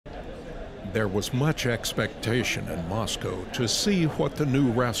There was much expectation in Moscow to see what the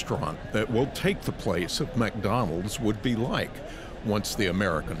new restaurant that will take the place of McDonald's would be like once the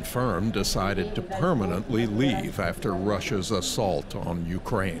American firm decided to permanently leave after Russia's assault on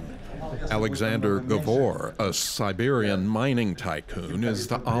Ukraine. Alexander Gavor, a Siberian mining tycoon, is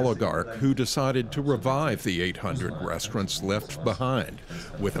the oligarch who decided to revive the 800 restaurants left behind,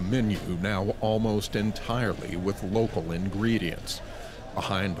 with a menu now almost entirely with local ingredients.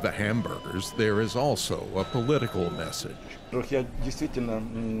 Behind the hamburgers, there is also a political message.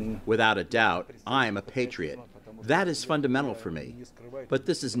 Without a doubt, I am a patriot. That is fundamental for me. But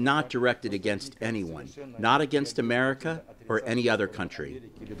this is not directed against anyone, not against America or any other country.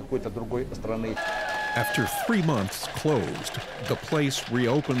 After 3 months closed, the place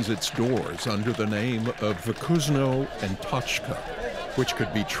reopens its doors under the name of Vkuzno and Tochka, which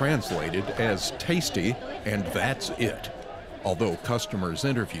could be translated as tasty and that's it. Although customers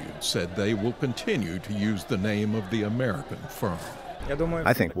interviewed said they will continue to use the name of the American firm.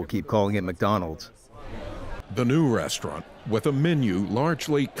 I think we'll keep calling it McDonald's. The new restaurant, with a menu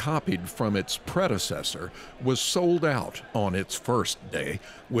largely copied from its predecessor, was sold out on its first day,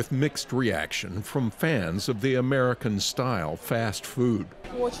 with mixed reaction from fans of the American-style fast food.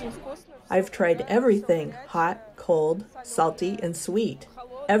 I've tried everything, hot, cold, salty, and sweet.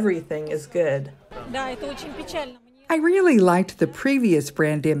 Everything is good. I really liked the previous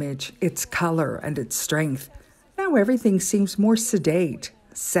brand image, its color and its strength. Now everything seems more sedate,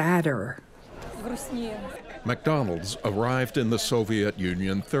 sadder. McDonald's arrived in the Soviet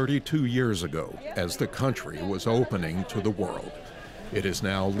Union 32 years ago as the country was opening to the world. It is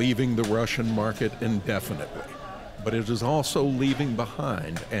now leaving the Russian market indefinitely, but it is also leaving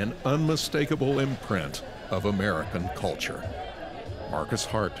behind an unmistakable imprint of American culture. Marcus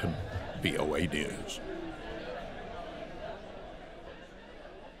Harton, VOA News.